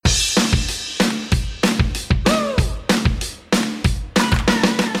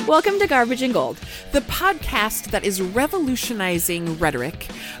Welcome to Garbage and Gold, the podcast that is revolutionizing rhetoric,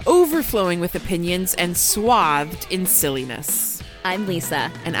 overflowing with opinions, and swathed in silliness. I'm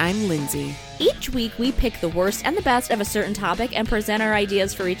Lisa. And I'm Lindsay. Each week we pick the worst and the best of a certain topic and present our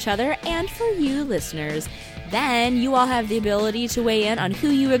ideas for each other and for you listeners. Then you all have the ability to weigh in on who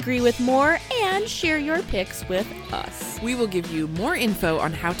you agree with more and share your picks with us. We will give you more info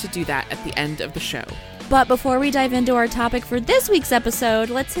on how to do that at the end of the show. But before we dive into our topic for this week's episode,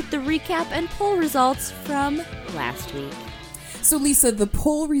 let's hit the recap and poll results from last week. So Lisa, the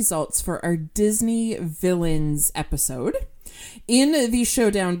poll results for our Disney Villains episode. In the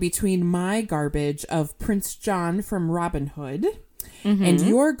showdown between my garbage of Prince John from Robin Hood and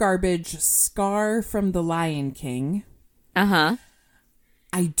your garbage Scar from The Lion King, I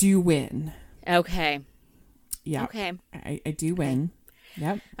do win. Okay. Yeah. Okay. I do win.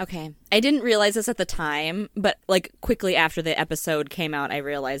 Yep. Okay. I didn't realize this at the time, but like quickly after the episode came out, I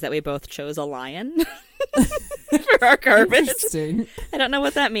realized that we both chose a lion for our garbage. Interesting. I don't know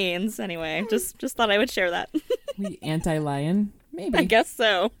what that means. Anyway, just thought I would share that. We anti-lion? Maybe. I guess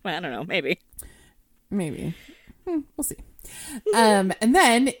so. I don't know. Maybe. We'll see. And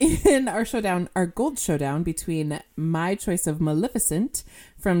then in our showdown, our gold showdown between my choice of Maleficent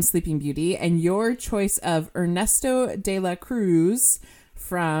from Sleeping Beauty and your choice of Ernesto de la Cruz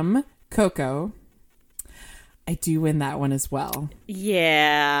from Coco, I do win that one as well.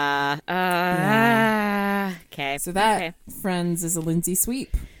 Yeah. Okay. So that, friends, is a Lindsay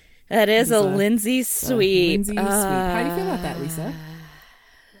sweep. That is a Lindsay sweep. Lindsay sweep. How do you feel about that, Lisa?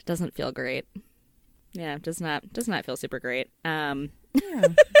 Doesn't feel great. Yeah, does not feel super great. Yeah.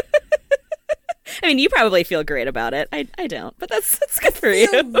 I mean, you probably feel great about it. I don't, but that's good for you.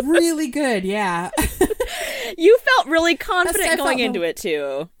 Really good, yeah. You felt really confident going into it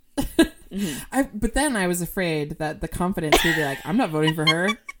too. But then I was afraid that the confidence would be like, I'm not voting for her.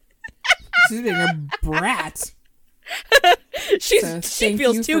 She's being a brat. She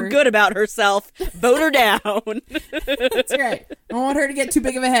feels too good about herself. Vote her down. That's right. I don't want her to get too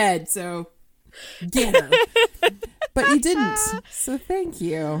big of a head, so get her. But you didn't. So thank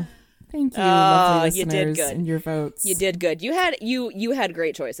you. Thank you, lovely listeners, you did good. And your votes. You did good. You had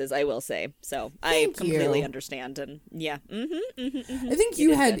great choices, I will say. So I completely understand. And yeah, I think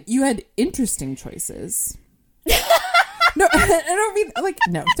you had interesting choices. No, I don't mean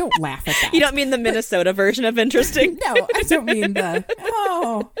no. Don't laugh at that. You don't mean the Minnesota version of interesting? No, I don't mean the.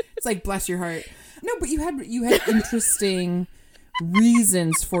 Oh, it's like bless your heart. No, but you had interesting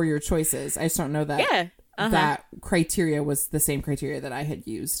reasons for your choices. I just don't know that. Yeah. That criteria was the same criteria that I had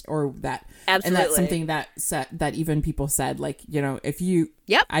used, or that, absolutely. And that's something that even people said, like, if you,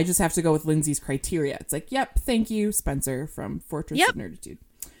 I just have to go with Lindsay's criteria. It's like, thank you, Spencer from Fortress of Nerditude.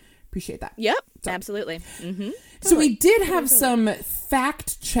 Appreciate that. Yep, so, absolutely. So we did have some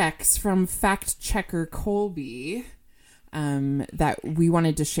fact checks from fact checker Colby that we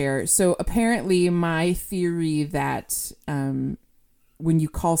wanted to share. So apparently, my theory that when you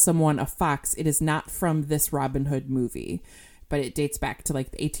call someone a fox, it is not from this Robin Hood movie, but it dates back to like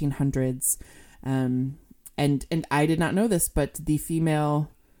the 1800s. And I did not know this, but the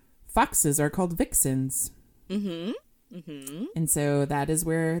female foxes are called vixens. And so that is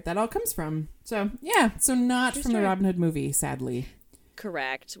where that all comes from. So so not from the Robin Hood movie, sadly.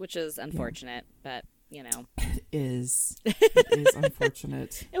 Correct, which is unfortunate, but It is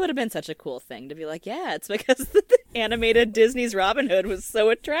unfortunate. It would have been such a cool thing to be like, it's because the animated Disney's Robin Hood was so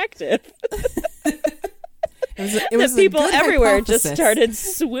attractive. It was people everywhere hypothesis. just started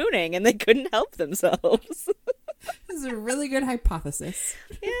swooning and they couldn't help themselves. This is a really good hypothesis.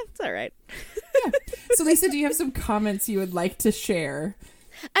 Yeah, it's all right. So Lisa, do you have some comments you would like to share?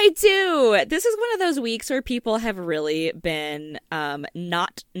 I do. This is one of those weeks where people have really been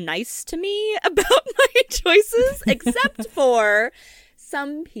not nice to me about my choices, except for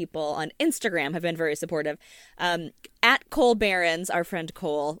some people on Instagram have been very supportive. At Cole Barons, our friend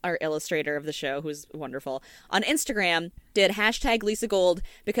Cole, our illustrator of the show, who's wonderful, on Instagram did hashtag Lisa Gold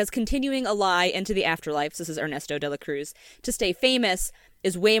because continuing a lie into the afterlife, this is Ernesto de la Cruz, to stay famous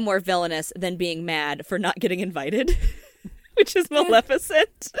is way more villainous than being mad for not getting invited. Which is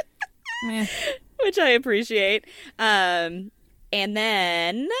Maleficent, which I appreciate. And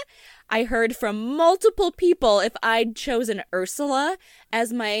then I heard from multiple people if I'd chosen Ursula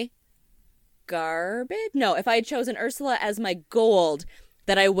as my if I had chosen Ursula as my gold,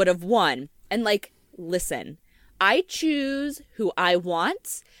 that I would have won. And listen, I choose who I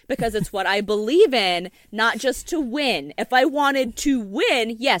want because it's what I believe in, not just to win. If I wanted to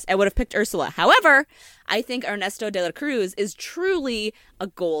win, yes, I would have picked Ursula. However, I think Ernesto de la Cruz is truly a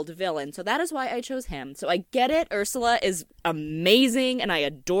gold villain. So that is why I chose him. So I get it. Ursula is amazing and I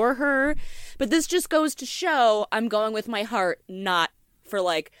adore her. But this just goes to show I'm going with my heart, not for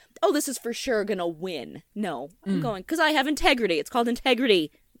like, oh, this is for sure gonna win. No, I'm going because I have integrity. It's called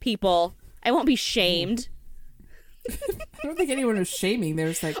integrity, people. I won't be shamed. I don't think anyone was shaming. They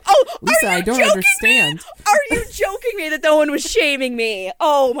were just like, oh, Lisa, I don't understand. Are you joking me that no one was shaming me?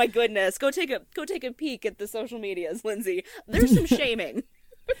 Oh my goodness. Go take a peek at the social medias, Lindsay. There's some shaming.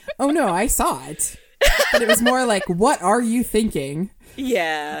 Oh no, I saw it. But it was more like, what are you thinking?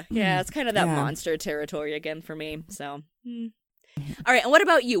 Yeah, it's kind of that monster territory again for me. So, All right, and what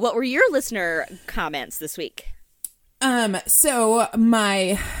about you? What were your listener comments this week? So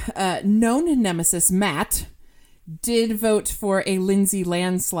my known nemesis, Matt, did vote for a Lindsay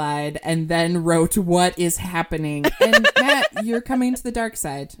landslide and then wrote, "What is happening?" And Matt, you're coming to the dark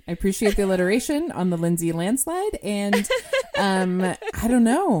side. I appreciate the alliteration on the Lindsay landslide. And I don't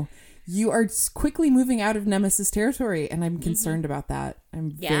know. You are quickly moving out of nemesis territory, and I'm concerned about that.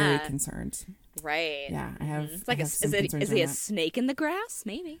 I'm very concerned. Right. Yeah, I have. It's like is he a snake in the grass?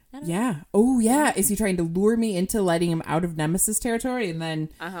 Maybe. I don't know. Yeah. Oh, yeah. Is he trying to lure me into letting him out of nemesis territory? And then,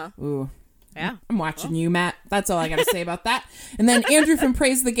 ooh. Yeah. I'm watching you, Matt. That's all I got to say about that. And then Andrew from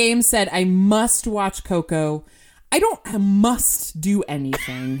Praise the Game said, I must watch Coco. I don't must do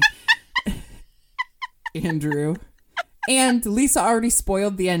anything. Andrew. And Lisa already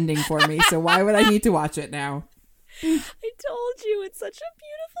spoiled the ending for me, so why would I need to watch it now? I told you, it's such a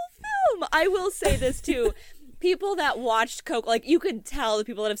beautiful film. I will say this, too. People that watched Coco, like, you could tell the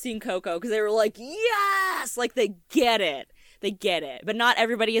people that have seen Coco, because they were like, yes! Like, they get it. They get it, but not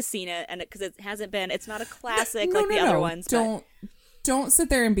everybody has seen it, and because it hasn't been, it's not a classic like the other ones. Don't sit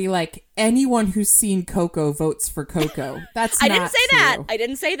there and be like, anyone who's seen Coco votes for Coco. That's I not didn't say true. that. I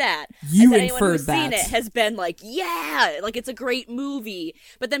didn't say that. You I said inferred anyone who's that. seen it has been like, yeah, like it's a great movie.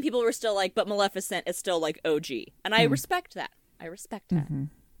 But then people were still like, but Maleficent is still like OG, and I respect that. I respect that.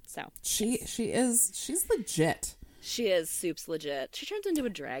 So she's legit. She is. Soup's legit. She turns into a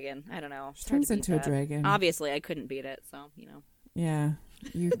dragon. I don't know. She turns into a dragon. Obviously, I couldn't beat it, so, you know. Yeah,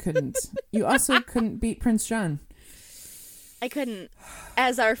 you couldn't. You also couldn't beat Prince John. I couldn't.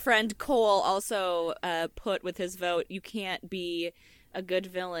 As our friend Cole also put with his vote, you can't be a good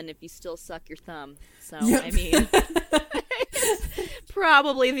villain if you still suck your thumb. So, yep. I mean,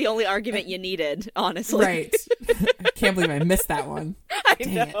 probably the only argument you needed, honestly. Right. I can't believe I missed that one.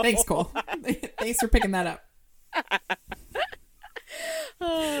 Dang it. Thanks, Cole. Thanks for picking that up.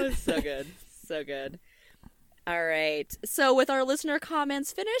 Oh, so good. So good. All right. So with our listener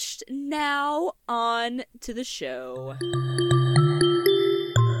comments finished, now on to the show.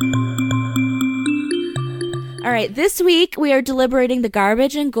 All right. This week we are deliberating the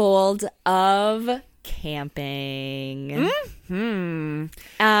garbage and gold of camping. Do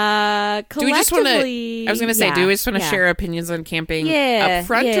we just want to? I was going to say, do we just want to share opinions on camping up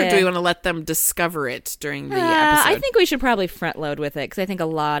front, or do we want to let them discover it during the episode? I think we should probably front load with it because I think a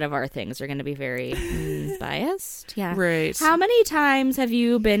lot of our things are going to be very biased. Yeah, right. How many times have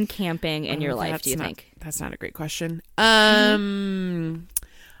you been camping in your life? Do you think? That's not a great question. I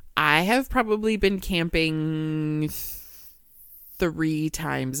have probably been camping 3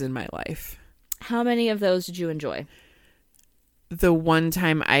 times in my life. How many of those did you enjoy? The one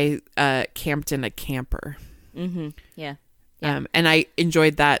time I camped in a camper. Yeah. And I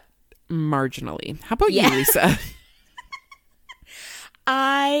enjoyed that marginally. How about you, Lisa?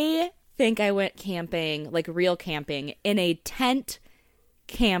 I think I went camping, like real camping, in a tent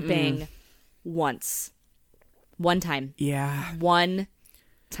camping once. One time. Yeah. One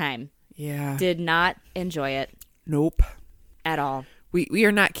time. Yeah. Did not enjoy it. Nope. At all. We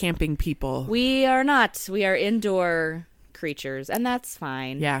are not camping people. We are not. We are indoor creatures, and that's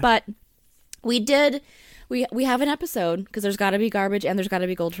fine. Yeah. But we have an episode because there's got to be garbage and there's got to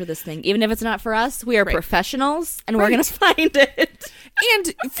be gold for this thing. Even if it's not for us, we are professionals and we're going to find it.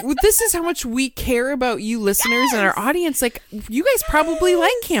 And this is how much we care about you listeners and our audience. Like, you guys probably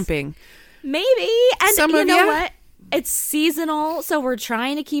like camping. Maybe. And you know you. what? It's seasonal, so we're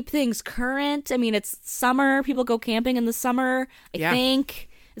trying to keep things current. I mean, it's summer. People go camping in the summer, I think.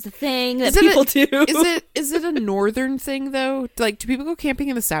 It's a thing that people do. Is it a northern thing, though? Like, do people go camping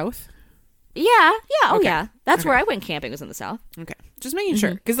in the South? Yeah. Oh, yeah. That's where I went camping, was in the South. Okay. Just making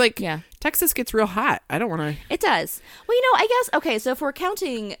sure. Because, Texas gets real hot. I don't want to... It does. Well, I guess, okay, so if we're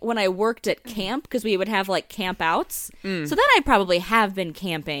counting when I worked at camp, because we would have, like, camp outs, so then I probably have been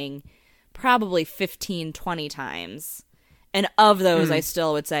camping probably 15, 20 times. And of those, I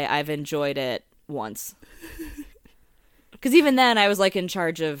still would say I've enjoyed it once. Because even then, I was like in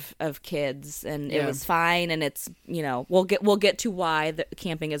charge of kids, and it was fine. And it's, you know, we'll get to why the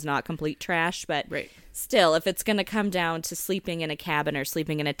camping is not complete trash. But still, if it's going to come down to sleeping in a cabin or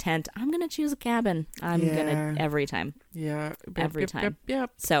sleeping in a tent, I'm going to choose a cabin. I'm going to every time. Yeah. Every time.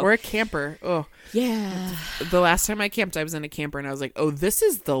 Yep. So, or a camper. Oh. Yeah. The last time I camped, I was in a camper, and I was like, oh, this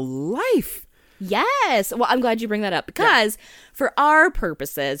is the life. Yes. Well, I'm glad you bring that up because for our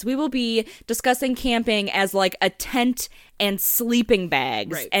purposes, we will be discussing camping as like a tent and sleeping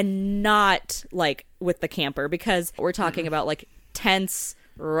bags and not like with the camper, because we're talking about like tents,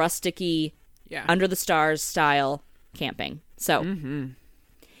 rusticy, under the stars style camping. So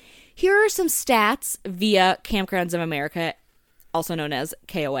here are some stats via Kampgrounds of America, also known as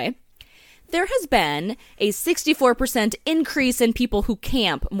KOA. There has been a 64% increase in people who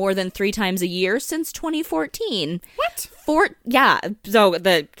camp more than 3 times a year since 2014. What? So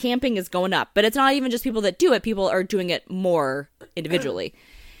the camping is going up, but it's not even just people that do it. People are doing it more individually.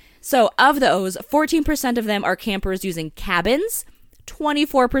 So of those, 14% of them are campers using cabins,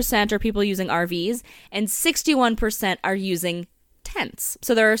 24% are people using RVs, and 61% are using tents.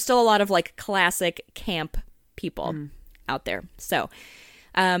 So there are still a lot of like classic camp people out there. So...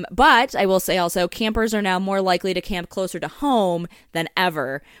 but I will say also, campers are now more likely to camp closer to home than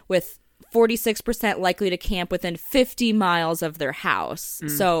ever, with 46% likely to camp within 50 miles of their house.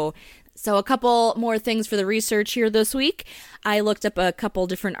 So a couple more things for the research here this week. I looked up a couple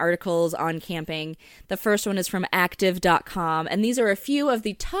different articles on camping. The first one is from active.com, and these are a few of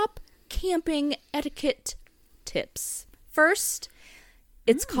the top camping etiquette tips. First,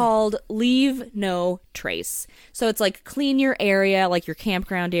 it's called Leave No Trace. So it's like clean your area, like your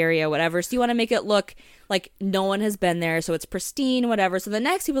campground area, whatever. So you want to make it look like no one has been there, so it's pristine, whatever. So the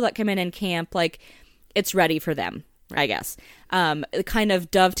next people that come in and camp, like it's ready for them, I guess. Kind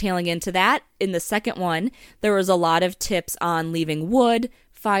of dovetailing into that, in the second one, there was a lot of tips on leaving wood,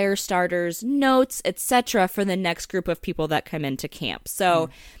 fire starters, notes, etc. for the next group of people that come into camp.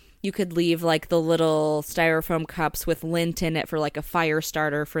 So... you could leave like the little styrofoam cups with lint in it for like a fire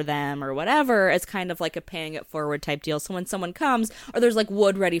starter for them or whatever. It's kind of like a paying it forward type deal. So when someone comes, or there's like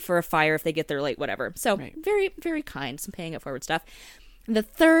wood ready for a fire if they get there late, whatever. So very, very kind, some paying it forward stuff. And the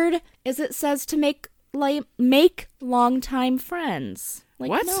third is it says to make longtime friends.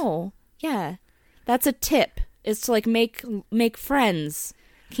 Like, what? No. Yeah. That's a tip, is to like make friends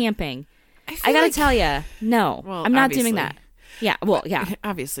camping. I gotta tell you, no, well, I'm not doing that. Yeah, well, yeah.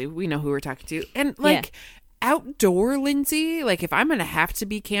 Obviously, we know who we're talking to. And, like, outdoor Lindsay, like, if I'm going to have to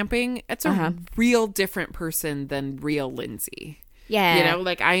be camping, it's a real different person than real Lindsay. Yeah. You know,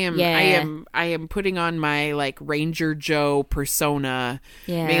 like, I am putting on my, like, Ranger Joe persona,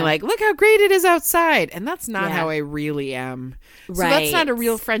 being like, look how great it is outside. And that's not how I really am. So that's not a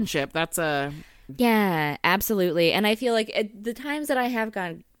real friendship. That's a... Yeah, absolutely. And I feel like the times that I have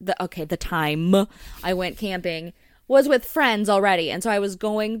gone... the time I went camping... was with friends already, and so I was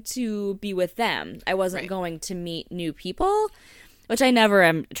going to be with them. I wasn't going to meet new people, which I never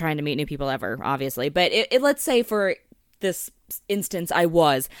am trying to meet new people ever, obviously. But let's say for this instance, I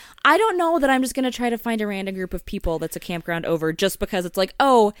don't know that I'm just going to try to find a random group of people that's a campground over just because it's like,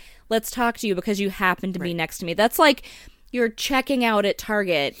 oh, let's talk to you because you happen to be next to me. That's like you're checking out at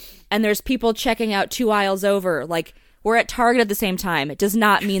Target, and there's people checking out 2 aisles over, like, we're at Target at the same time. It does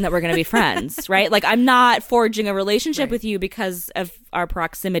not mean that we're going to be friends, right? Like, I'm not forging a relationship with you because of our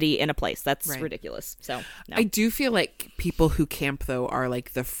proximity in a place. That's ridiculous. So, no. I do feel like people who camp, though, are,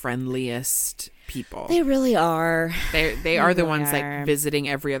 like, the friendliest people. They really are. They are the ones, like, visiting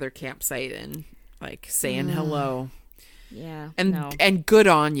every other campsite and, like, saying hello. Yeah. And good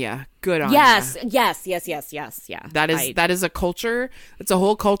on ya. Good on yes, ya. Yes. Yeah. That is a culture. It's a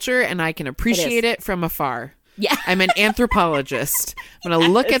whole culture, and I can appreciate it from afar. Yeah. I'm an anthropologist. I'm going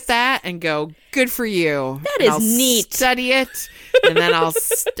to look at that and go, good for you. That is neat. Study it, and then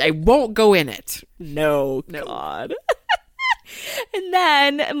I won't go in it. No. God. And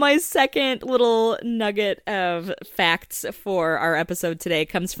then my second little nugget of facts for our episode today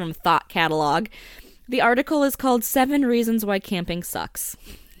comes from Thought Catalog. The article is called 7 Reasons Why Camping Sucks.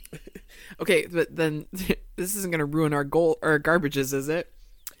 Okay, but then this isn't going to ruin our garbages, is it?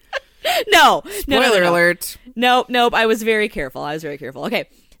 No. Spoiler alert. Nope. I was very careful. Okay.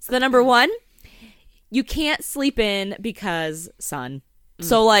 So the number 1, you can't sleep in because sun.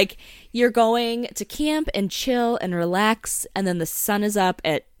 So like you're going to camp and chill and relax, and then the sun is up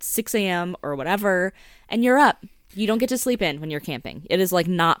at 6 a.m. or whatever, and you're up. You don't get to sleep in when you're camping. It is like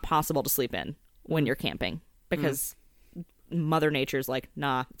not possible to sleep in when you're camping because Mother Nature's like,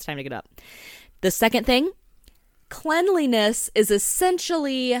 nah, it's time to get up. The second thing, cleanliness is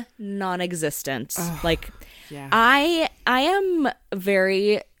essentially non-existent. Like, yeah. I am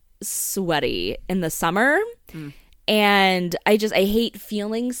very sweaty in the summer, and I hate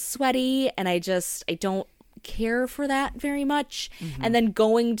feeling sweaty, and I don't care for that very much. And then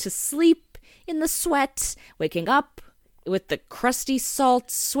going to sleep in the sweat, waking up with the crusty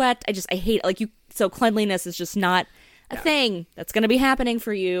salt sweat, I hate it. So cleanliness is just not a thing that's going to be happening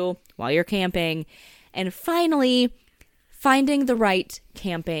for you while you're camping. And finally, finding the right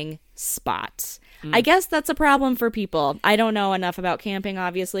camping spot. I guess that's a problem for people. I don't know enough about camping,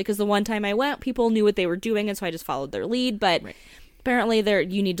 obviously, because the one time I went, people knew what they were doing, and so I just followed their lead. But apparently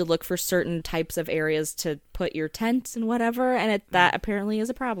you need to look for certain types of areas to put your tent and whatever, and that apparently is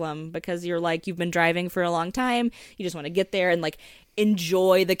a problem, because you've been driving for a long time, you just want to get there and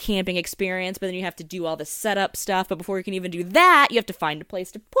enjoy the camping experience, but then you have to do all the setup stuff. But before you can even do that, you have to find a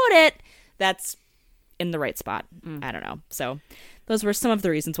place to put it that's in the right spot. I don't know. So those were some of the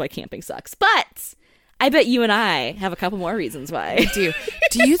reasons why camping sucks. But I bet you and I have a couple more reasons why. I do.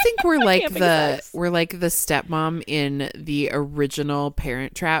 Do you think we're like the stepmom in the original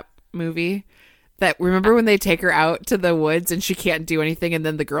Parent Trap movie? That, remember when they take her out to the woods and she can't do anything, and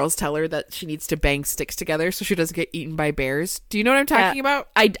then the girls tell her that she needs to bang sticks together so she doesn't get eaten by bears? Do you know what I'm talking about?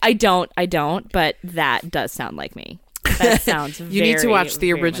 I don't, but that does sound like me. That sounds You need to watch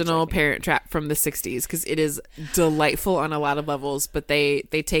the original Parent Trap from the 60s, because it is delightful on a lot of levels, but they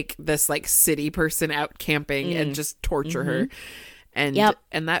take this city person out camping and just torture her. And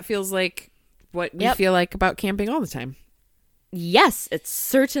that feels like what we feel like about camping all the time. Yes, it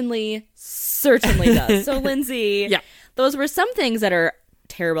certainly does. So, Lindsay, those were some things that are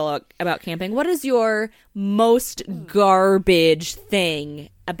terrible about camping. What is your most garbage thing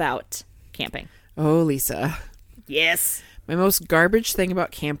about camping? Oh, Lisa. Yes. My most garbage thing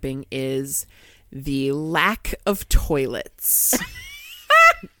about camping is the lack of toilets.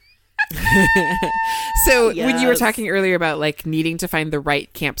 So when you were talking earlier about needing to find the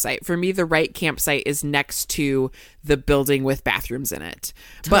right campsite, for me, the right campsite is next to the building with bathrooms in it.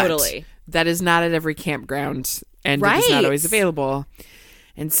 Totally. But that is not at every campground, and it is not always available.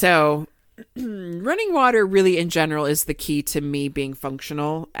 And so running water really in general is the key to me being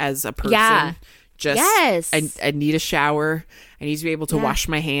functional as a person. Yeah. I need a shower. I need to be able to wash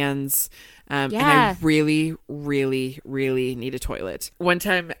my hands. And I really, really, really need a toilet. One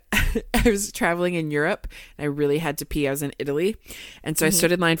time I was traveling in Europe and I really had to pee. I was in Italy. And so I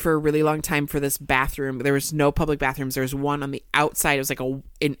stood in line for a really long time for this bathroom. There was no public bathrooms. There was one on the outside. It was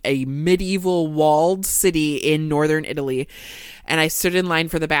in a medieval walled city in northern Italy. And I stood in line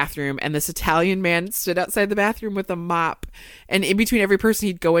for the bathroom, and this Italian man stood outside the bathroom with a mop. And in between every person,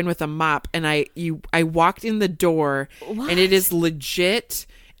 he'd go in with a mop. And I walked in the door, and it is legit.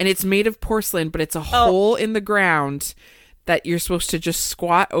 And it's made of porcelain, but it's a hole in the ground that you're supposed to just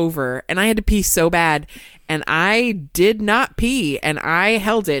squat over. And I had to pee so bad. And I did not pee. And I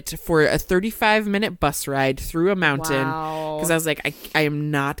held it for a 35-minute bus ride through a mountain. Because I was like, I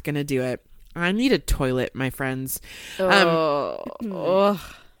am not going to do it. I need a toilet, my friends. And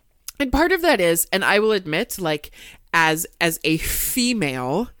part of that is, and I will admit, as a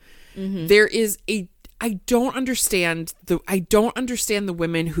female, there is I don't understand the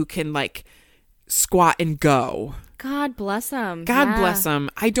women who can squat and go. God bless them. God bless them.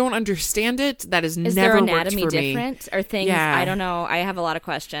 I don't understand it. That is never their worked anatomy for me. different or things? Yeah. I don't know. I have a lot of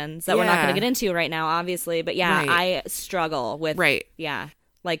questions that we're not going to get into right now, obviously. But I struggle with free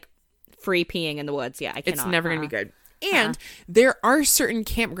peeing in the woods. Yeah, I cannot. It's never going to be good. And there are certain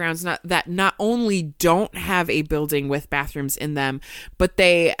campgrounds that not only don't have a building with bathrooms in them, but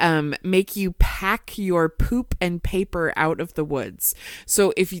they make you pack your poop and paper out of the woods.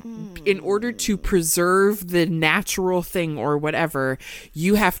 So if you, in order to preserve the natural thing or whatever,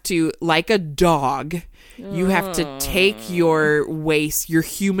 you have to, like a dog, you have to take your waste, your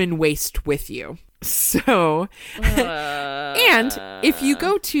human waste with you. So, and if you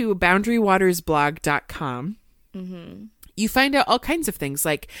go to boundarywatersblog.com, you find out all kinds of things.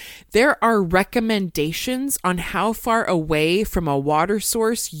 There are recommendations on how far away from a water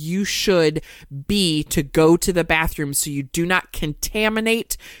source you should be to go to the bathroom so you do not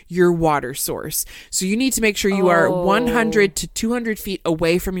contaminate your water source. So you need to make sure you are 100 to 200 feet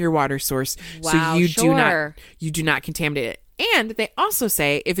away from your water source so you do not contaminate it. And they also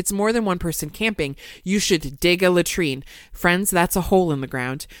say if it's more than one person camping, you should dig a latrine. Friends, that's a hole in the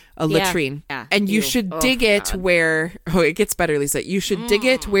ground, latrine. Yeah. And you should dig it where, it gets better, Lisa. You should dig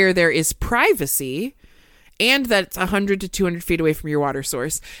it where there is privacy and that's 100 to 200 feet away from your water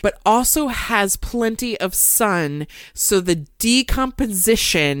source, but also has plenty of sun so the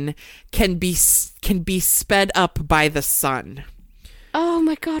decomposition can be sped up by the sun. Oh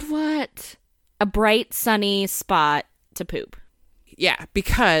my God, what? A bright, sunny spot to poop. Yeah,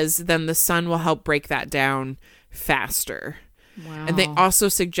 because then the sun will help break that down faster. Wow. And they also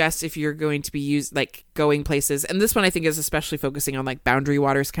suggest if you're going to be going places, and this one I think is especially focusing on like boundary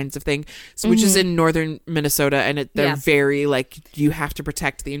waters kinds of thing, which is in northern Minnesota, and they're very like, you have to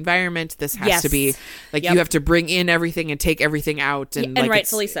protect the environment. This has to be like, you have to bring in everything and take everything out, and like,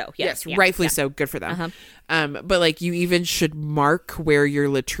 rightfully so. Yes, rightfully so. Good for them. But like, you even should mark where your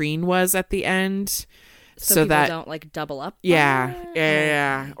latrine was at the end. So people that don't like double up.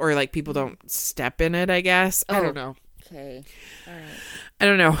 Yeah. Or like people don't step in it, I guess. I don't know. Okay. All right. I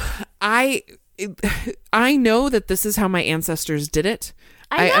don't know. I know that this is how my ancestors did it.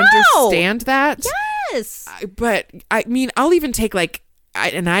 I understand that. Yes. But I mean, I'll even take like, I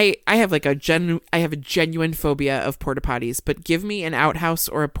have like I have a genuine phobia of porta potties, but give me an outhouse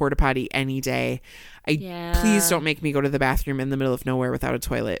or a porta potty any day. Please don't make me go to the bathroom in the middle of nowhere without a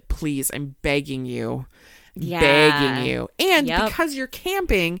toilet. Please, I'm begging you. Begging you. And because you're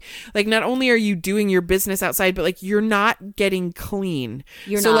camping, like, not only are you doing your business outside, but like, you're not getting clean.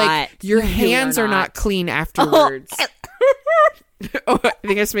 Like, your hands are not clean afterwards. Oh, I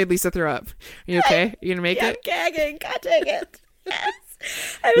think I just made Lisa throw up. Are you okay? Are you gonna make it? I'm gagging. God dang it. Yes.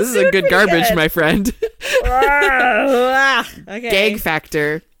 This is a good garbage, my friend. Okay. Gag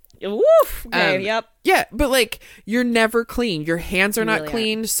factor. Woof. Okay, Yeah, but like, you're never clean. Your hands are not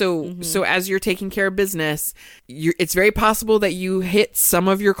clean. So as you're taking care of business, it's very possible that you hit some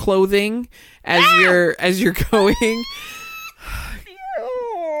of your clothing as you're going.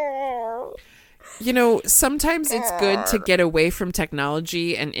 You know, sometimes it's good to get away from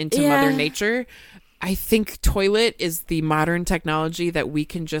technology and into Mother Nature. I think toilet is the modern technology that we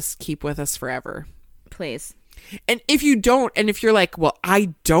can just keep with us forever. Please. And if you don't, and if you're like, well,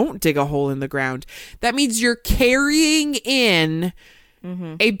 I don't dig a hole in the ground, that means you're carrying in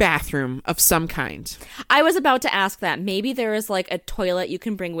a bathroom of some kind. I was about to ask that. Maybe there is like a toilet you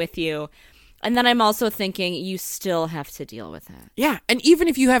can bring with you. And then I'm also thinking you still have to deal with it. Yeah. And even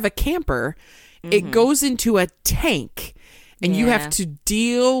if you have a camper, it goes into a tank and you have to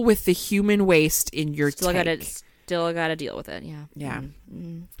deal with the human waste in your tank. Still gotta deal with it. Yeah. Yeah.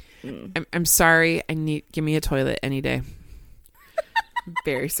 I'm sorry. Give me a toilet any day. I'm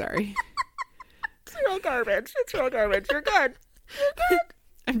very sorry. It's real garbage. You're good.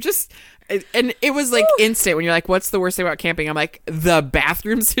 I'm just, and it was like instant when you're like, what's the worst thing about camping? I'm like, the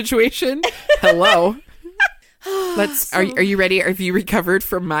bathroom situation. Hello. Are you ready? Have you recovered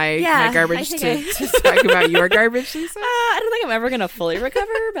from my garbage to talk about your garbage, Lisa? I don't think I'm ever going to fully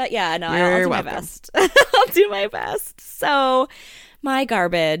recover, but yeah, no, I'll do my best. I'll do my best. So my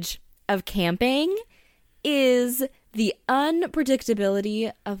garbage of camping is the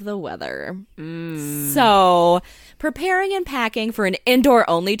unpredictability of the weather. So preparing and packing for an indoor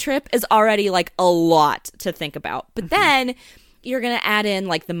only trip is already like a lot to think about. But then you're going to add in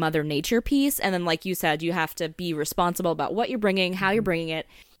like the Mother Nature piece. And then, like you said, you have to be responsible about what you're bringing, how you're bringing it,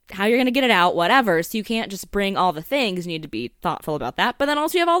 how you're going to get it out, whatever. So you can't just bring all the things. You need to be thoughtful about that. But then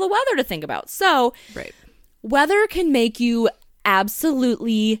also you have all the weather to think about. So weather can make you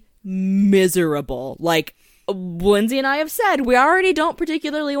absolutely miserable. Like Lindsay and I have said, we already don't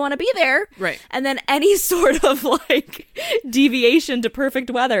particularly want to be there. Right. And then any sort of like deviation to perfect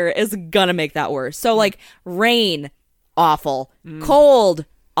weather is gonna make that worse. So like rain, awful. Cold,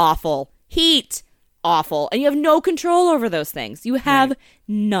 awful. Heat, awful. And you have no control over those things. You have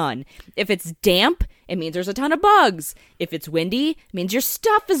none. If it's damp, it means there's a ton of bugs. If it's windy, it means your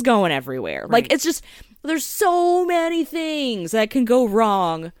stuff is going everywhere. Like, it's just, there's so many things that can go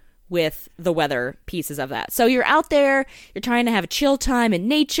wrong with the weather pieces of that. So you're out there, you're trying to have a chill time in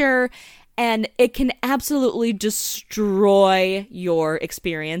nature, and it can absolutely destroy your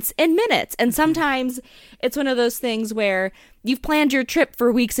experience in minutes. And sometimes it's one of those things where you've planned your trip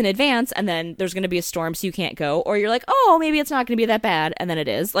for weeks in advance, and then there's going to be a storm, so you can't go. Or you're like, oh, maybe it's not going to be that bad, and then it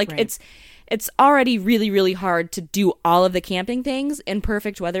is. Like, it's already really, really hard to do all of the camping things in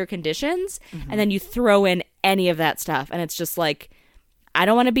perfect weather conditions, and then you throw in any of that stuff, and it's just like, I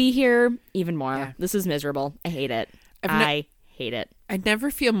don't want to be here even more. Yeah. This is miserable. I hate it. I hate it. I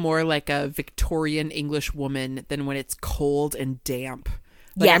never feel more like a Victorian English woman than when it's cold and damp.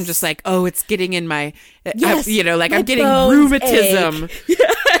 Like, I'm just like, oh, it's getting in my, I'm getting rheumatism.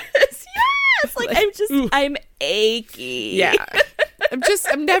 Yes. Like, I'm achy. Yeah. I'm just,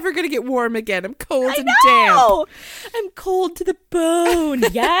 I'm never going to get warm again. I'm cold and damp. I'm cold to the bone.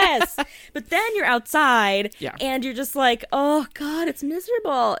 Yes. But then you're outside and you're just like, oh God, it's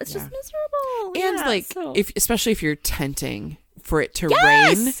miserable. It's just miserable. And especially if you're tenting for it to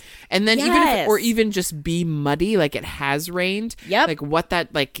rain, and then even just be muddy, like it has rained. Like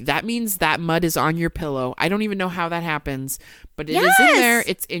that means that mud is on your pillow. I don't even know how that happens, but it is in there.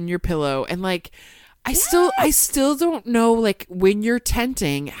 It's in your pillow. And like, I still don't know, like, when you're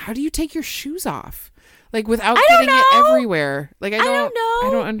tenting, how do you take your shoes off? Like, without getting it everywhere? Like, I don't know. I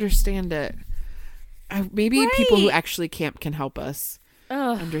don't understand it. Maybe people who actually camp can help us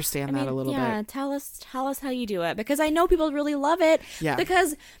understand that a little bit. Tell us how you do it, because I know people really love it. Yeah.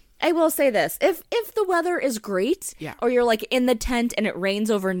 Because I will say this, if the weather is great, or you're like in the tent and it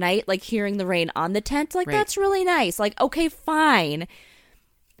rains overnight, like hearing the rain on the tent, like that's really nice. Like, okay, fine.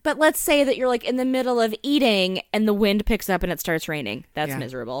 But let's say that you're like in the middle of eating and the wind picks up and it starts raining. That's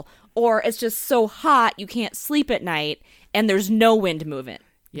miserable. Or it's just so hot you can't sleep at night and there's no wind movement.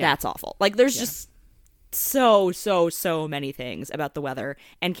 That's awful. Like, there's just so many things about the weather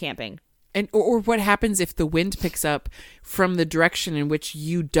and camping. And or what happens if the wind picks up from the direction in which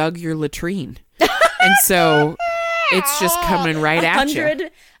you dug your latrine? And so it's just coming right at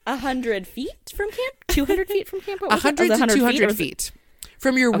you. 100 feet from camp? 200 feet from camp? 100 to 200 feet.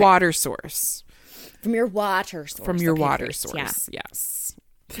 From your water source. From your water source. From your water source, yes.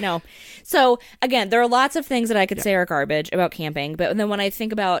 No. So, again, there are lots of things that I could say are garbage about camping. But then when I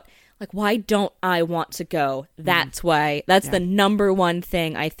think about, like, why don't I want to go? That's why. That's the number one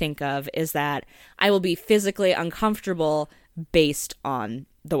thing I think of, is that I will be physically uncomfortable based on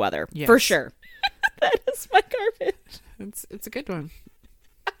the weather. Yes. For sure. That is my garbage. It's a good one.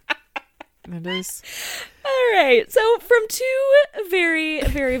 It is. All right. So from two very,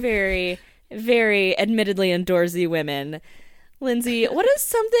 very, very, very admittedly indoorsy women, Lindsay, what is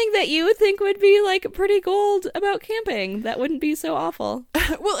something that you think would be like pretty gold about camping that wouldn't be so awful?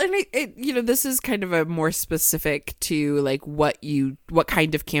 Well, and this is kind of a more specific to like what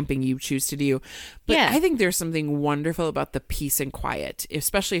kind of camping you choose to do. But I think there's something wonderful about the peace and quiet,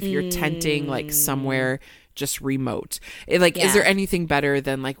 especially if you're tenting like somewhere just remote. Is there anything better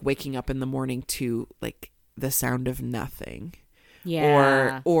than like waking up in the morning to like the sound of nothing?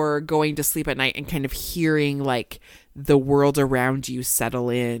 Or going to sleep at night and kind of hearing like the world around you settle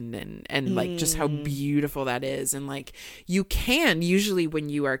in and like just how beautiful that is. And like, you can usually, when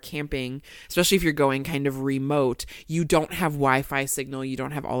you are camping, especially if you're going kind of remote, you don't have Wi-Fi signal, you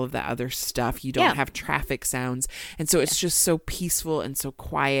don't have all of that other stuff, you don't have traffic sounds, and so it's just so peaceful and so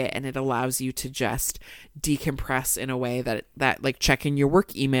quiet, and it allows you to just decompress in a way that like checking your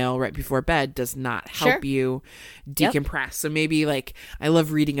work email right before bed does not help you decompress. So maybe like, I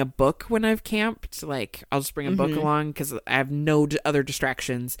love reading a book when I've camped. Like, I'll just bring a book along because I have no other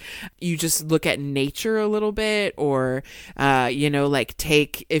distractions. You just look at nature a little bit, or like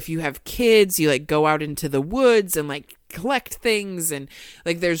if you have kids, you like go out into the woods and like collect things, and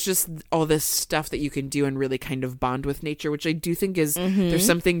like there's just all this stuff that you can do and really kind of bond with nature, which I do think is there's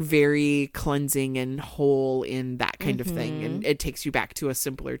something very cleansing and whole in that kind of thing, and it takes you back to a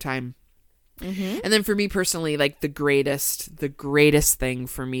simpler time. And then for me personally, like the greatest thing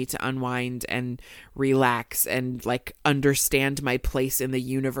for me to unwind and relax and like understand my place in the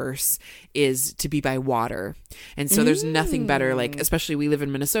universe is to be by water. And so there's nothing better, like, especially we live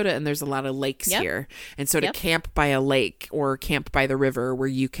in Minnesota and there's a lot of lakes here. And so to camp by a lake or camp by the river where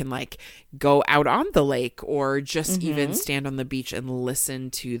you can like go out on the lake or just even stand on the beach and listen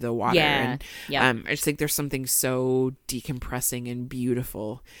to the water. And I just think there's something so decompressing and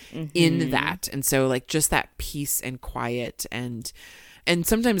beautiful in that. And so like just that peace and quiet, and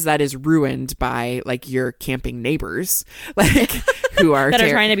sometimes that is ruined by like your camping neighbors, like who are that are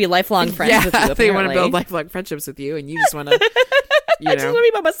trying to be lifelong friends with you. Apparently. They want to build lifelong friendships with you, and you just want to I just want to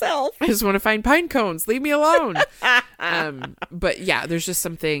be by myself. I just want to find pine cones. Leave me alone. But yeah, there's just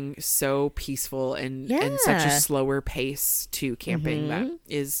something so peaceful and such a slower pace to camping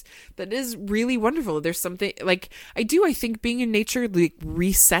that is really wonderful. There's something like I think being in nature like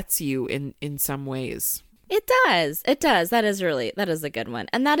resets you in some ways. It does. That is a good one.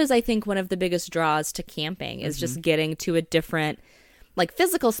 And that is, I think, one of the biggest draws to camping is just getting to a different, like,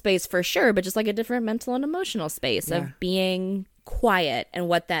 physical space for sure, but just like a different mental and emotional space of being quiet and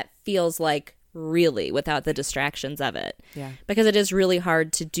what that feels like really, without the distractions of it. Yeah. Because it is really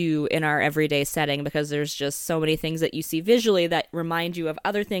hard to do in our everyday setting, because there's just so many things that you see visually that remind you of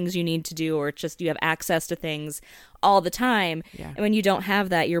other things you need to do, or just you have access to things all the time. Yeah. And when you don't have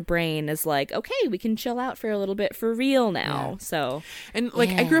that, your brain is like, okay, we can chill out for a little bit for real now. Yeah. So, and like,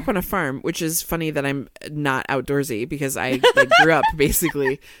 I grew up on a farm, which is funny that I'm not outdoorsy, because I grew up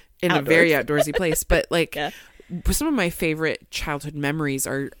basically in a very outdoorsy place. But like, some of my favorite childhood memories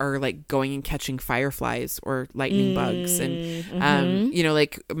are like going and catching fireflies or lightning bugs. And, you know,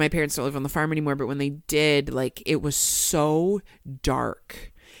 like, my parents don't live on the farm anymore, but when they did, like, it was so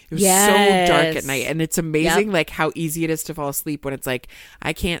dark. It was so dark at night. And it's amazing, like, how easy it is to fall asleep when it's like,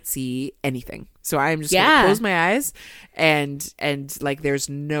 I can't see anything. So I'm just going to close my eyes and like, there's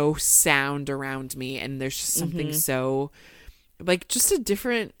no sound around me. And there's just something so, like, just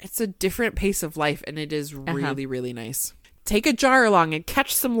it's a different pace of life. And it is really, really nice. Take a jar along and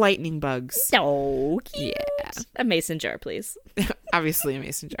catch some lightning bugs. So cute. Yeah. A mason jar, please. Obviously a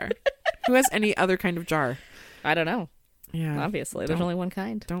mason jar. Who has any other kind of jar? I don't know. Yeah. Obviously, there's only one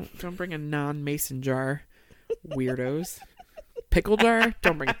kind. Don't bring a non-mason jar, weirdos. Pickle jar?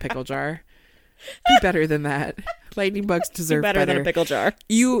 Don't bring a pickle jar. Be better than that. Lightning bugs deserve better than a pickle jar.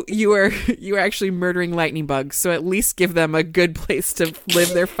 You are actually murdering lightning bugs, so at least give them a good place to live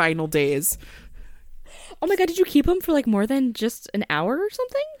their final days. Oh my god, did you keep them for like more than just an hour or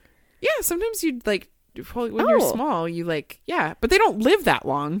something? Yeah, sometimes you'd like, when you're small, you like, but they don't live that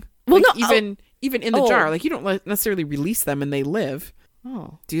long. Well, like, no, even in the jar, like, you don't necessarily release them and they live.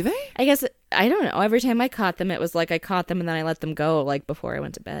 Oh, do they? I guess, I don't know. Every time I caught them, it was like I caught them and then I let them go, like, before I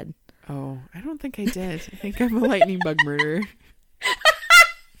went to bed. Oh, I don't think I did. I think I'm a lightning bug murderer.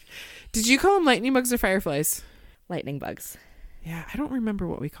 Did you call them lightning bugs or fireflies? Lightning bugs. Yeah, I don't remember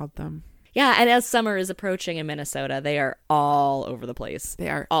what we called them. Yeah, and as summer is approaching in Minnesota, they are all over the place. They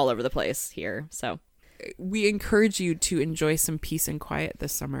are all over the place here. So we encourage you to enjoy some peace and quiet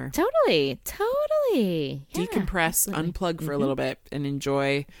this summer. Totally. Yeah, decompress, unplug for a little bit, and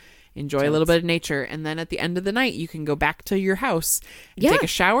enjoy a little bit of nature. And then at the end of the night, you can go back to your house, and take a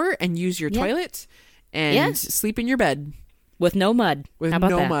shower, and use your toilet, and sleep in your bed with no mud.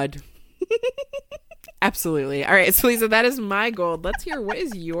 Mud. Absolutely. All right, so Lisa, that is my gold. Let's hear, what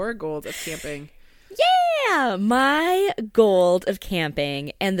is your gold of camping? Yeah, my gold of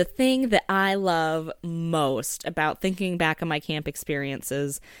camping, and the thing that I love most about thinking back on my camp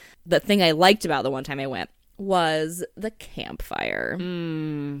experiences, the thing I liked about the one time I went, was the campfire.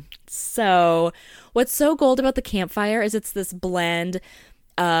 So what's so gold about the campfire is it's this blend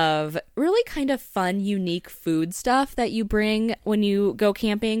of really kind of fun, unique food stuff that you bring when you go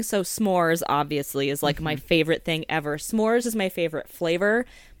camping. So s'mores, obviously, is like my favorite thing ever. S'mores is my favorite flavor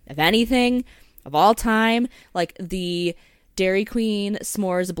of anything of all time. Like, the Dairy Queen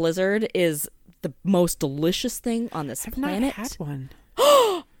s'mores blizzard is the most delicious thing on this planet. I've not had one.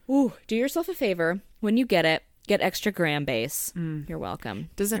 Ooh, do yourself a favor. When you get it, get extra graham base. You're welcome.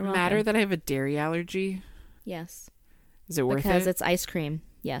 Does it matter that I have a dairy allergy? Yes. Is it worth it? Because it's ice cream.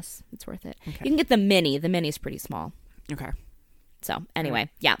 Yes, it's worth it. Okay. You can get the mini. The mini's pretty small. Okay. So anyway,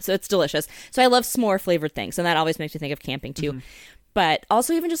 so it's delicious. So I love s'more flavored things, and that always makes me think of camping too. But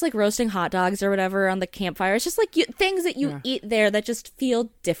also even just like roasting hot dogs or whatever on the campfire. It's just like things that you eat there that just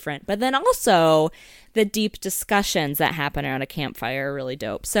feel different. But then also the deep discussions that happen around a campfire are really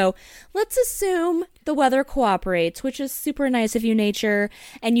dope. So let's assume the weather cooperates, which is super nice of you, nature,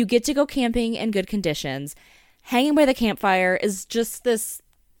 and you get to go camping in good conditions. Hanging by the campfire is just this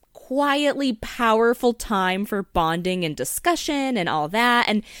quietly powerful time for bonding and discussion and all that.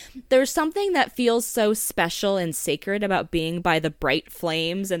 And there's something that feels so special and sacred about being by the bright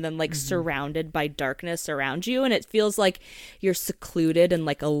flames and then like surrounded by darkness around you. And it feels like you're secluded and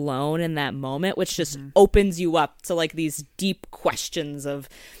like alone in that moment, which just opens you up to like these deep questions of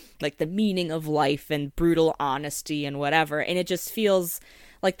like the meaning of life and brutal honesty and whatever. And it just feels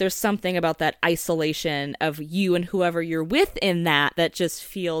like there's something about that isolation of you and whoever you're with in that just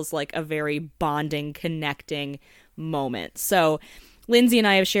feels like a very bonding, connecting moment. So Lindsay and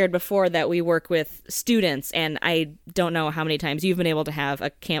I have shared before that we work with students, and I don't know how many times you've been able to have a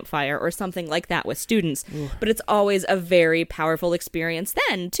campfire or something like that with students, but it's always a very powerful experience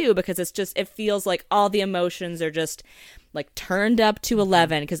then too, because it feels like all the emotions are just like turned up to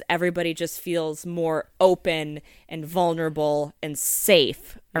 11 because everybody just feels more open and vulnerable and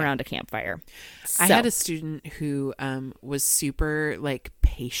safe around a campfire. I had a student who was super like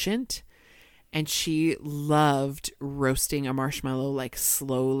patient, and she loved roasting a marshmallow like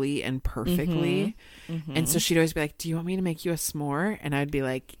slowly and perfectly. And so she'd always be like, do you want me to make you a s'more? And I'd be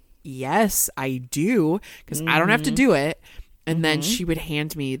like, yes, I do, because I don't have to do it. And then she would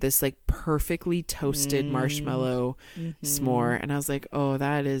hand me this like perfectly toasted marshmallow s'more. And I was like, oh,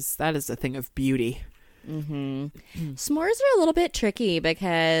 that is a thing of beauty. S'mores are a little bit tricky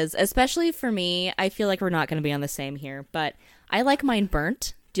because, especially for me, I feel like we're not going to be on the same here, but I like mine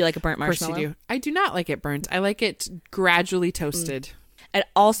burnt. Do you like a burnt marshmallow? Of course you do. I do not like it burnt. I like it gradually toasted. It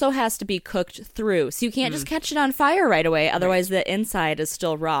also has to be cooked through. So you can't just catch it on fire right away. Otherwise, the inside is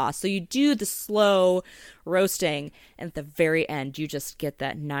still raw. So you do the slow roasting. And at the very end, you just get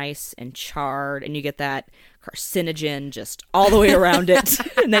that nice and charred. And you get that carcinogen just all the way around it.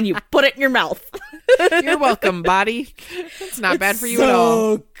 And then you put it in your mouth. You're welcome, body. It's not bad for you at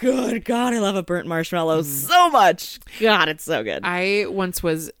all. So good. God, I love a burnt marshmallow so much. God, it's so good. I once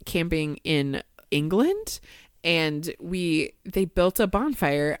was camping in England. And they built a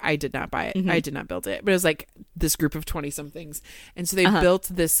bonfire. I did not buy it. I did not build it. But it was like this group of 20-somethings. And so they built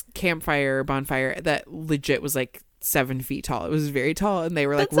this bonfire that legit was like 7 feet tall. It was very tall. And they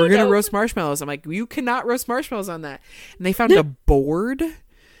were like, we're going to roast marshmallows. I'm like, you cannot roast marshmallows on that. And they found a board.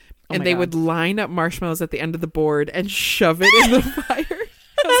 And they would line up marshmallows at the end of the board and shove it in the fire.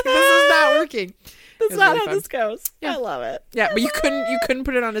 I was like, this is not working. That's not how this goes. Yeah. I love it. Yeah, but you couldn't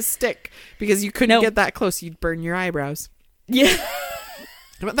put it on a stick because you couldn't get that close. You'd burn your eyebrows. Yeah.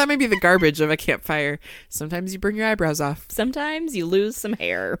 But that may be the garbage of a campfire. Sometimes you burn your eyebrows off. Sometimes you lose some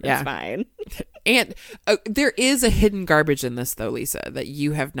hair. It's fine. And there is a hidden garbage in this, though, Lisa, that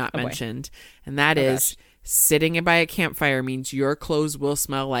you have not mentioned. And that is sitting by a campfire means your clothes will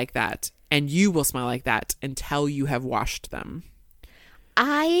smell like that. And you will smell like that until you have washed them.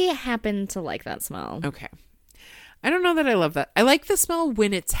 I happen to like that smell. Okay. I don't know that I love that. I like the smell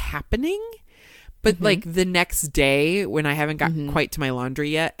when it's happening, but like the next day when I haven't gotten quite to my laundry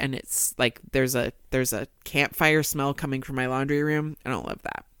yet and it's like there's a campfire smell coming from my laundry room, I don't love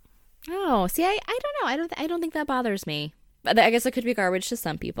that. Oh, see, I don't know. I don't think that bothers me. But I guess it could be garbage to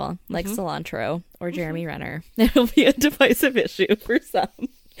some people, like cilantro or Jeremy Renner. It'll be a divisive issue for some.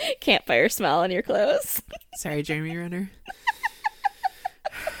 Campfire smell on your clothes. Sorry, Jeremy Renner.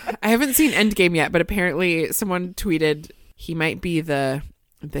 I haven't seen Endgame yet, but apparently someone tweeted he might be the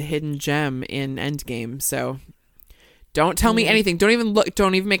hidden gem in Endgame. So don't tell me anything. Don't even look.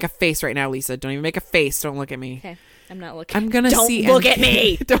 Don't even make a face right now, Lisa. Don't even make a face. Don't look at me. Okay, I'm not looking. I'm gonna see. Don't look at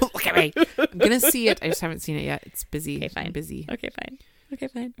me. Don't look at me. I'm gonna see it. I just haven't seen it yet. It's busy. Okay, fine. I'm busy. Okay, fine. Okay,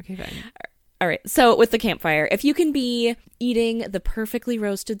 fine. Okay, fine. All right. So with the campfire, if you can be eating the perfectly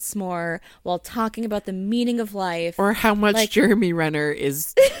roasted s'more while talking about the meaning of life, or how much Jeremy Renner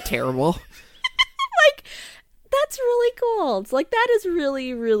is terrible, like that's really gold. Like that is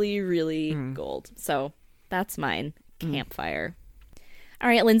really, really, really gold. So that's mine. Campfire. All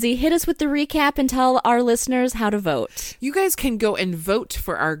right, Lindsay, hit us with the recap and tell our listeners how to vote. You guys can go and vote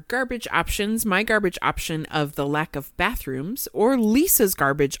for our garbage options, my garbage option of the lack of bathrooms, or Lisa's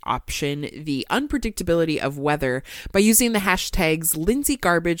garbage option, the unpredictability of weather, by using the hashtags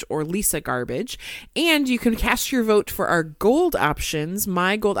LindsayGarbage or LisaGarbage. And you can cast your vote for our gold options,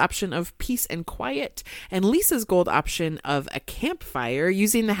 my gold option of peace and quiet, and Lisa's gold option of a campfire,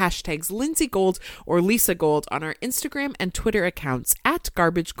 using the hashtags LindsayGold or LisaGold on our Instagram and Twitter accounts at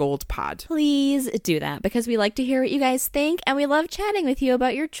Garbage Gold Pod. Please do that because we like to hear what you guys think and we love chatting with you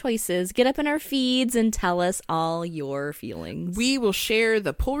about your choices. Get up in our feeds and tell us all your feelings. We will share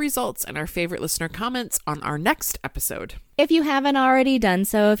the poll results and our favorite listener comments on our next episode. If you haven't already done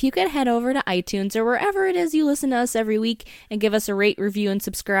so, if you could head over to iTunes or wherever it is you listen to us every week and give us a rate, review, and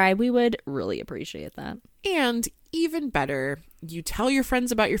subscribe, we would really appreciate that. And even better, you tell your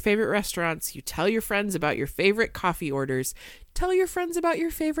friends about your favorite restaurants, you tell your friends about your favorite coffee orders, tell your friends about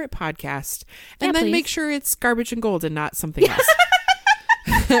your favorite podcast, and then make sure it's Garbage and Gold and not something else.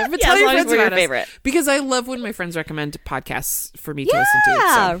 But tell your friends about us, because I love when my friends recommend podcasts for me to listen to.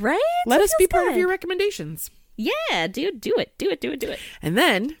 Yeah, so right? Let us be part of your recommendations. Yeah, dude, do it. And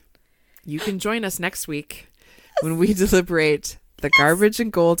then you can join us next week when we deliberate the Garbage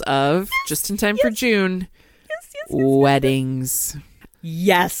and Gold of, just in time for June, weddings.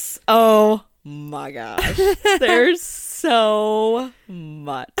 Yes. Oh my gosh. There's so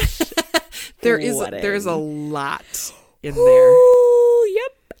much. There's a lot in there. Ooh,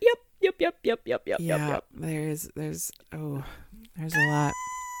 yep. Yeah, there's a lot. There's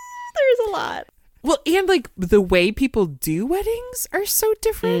a lot. Well, and like the way people do weddings are so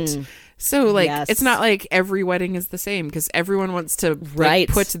different. So like it's not like every wedding is the same because everyone wants to like,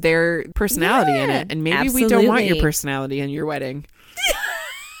 put their personality in it, and maybe we don't want your personality in your wedding.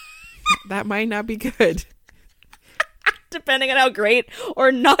 That might not be good. Depending on how great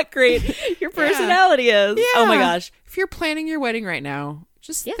or not great your personality is. Yeah. Oh my gosh. If you're planning your wedding right now,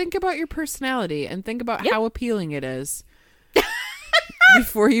 just think about your personality and think about how appealing it is.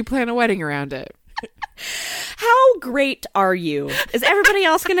 before you plan a wedding around it. How great are you? Is everybody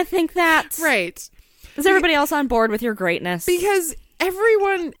else going to think that? Right. Is everybody else on board with your greatness? Because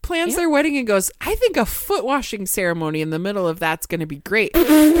everyone plans their wedding and goes, I think a foot washing ceremony in the middle of that's going to be great. But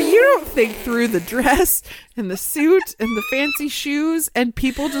you don't think through the dress and the suit and the fancy shoes and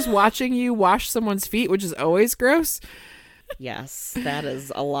people just watching you wash someone's feet, which is always gross. Yes, that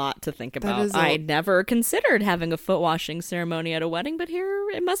is a lot to think about. I never considered having a foot washing ceremony at a wedding, but here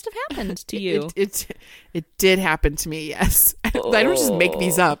it must have happened to you. It did happen to me, yes. I don't just make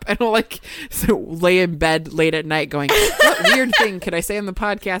these up. I don't lay in bed late at night going, what weird thing could I say on the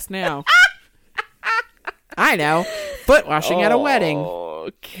podcast now? I know. Foot washing at a wedding. Oh,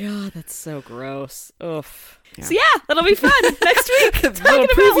 God, that's so gross. Oof. Yeah. So, yeah, that'll be fun next week. Talking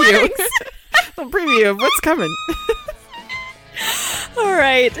about weddings. A preview of what's coming. All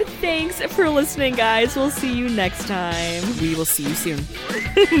right. Thanks for listening, guys. We'll see you next time. We will see you soon.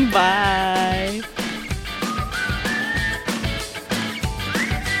 Bye.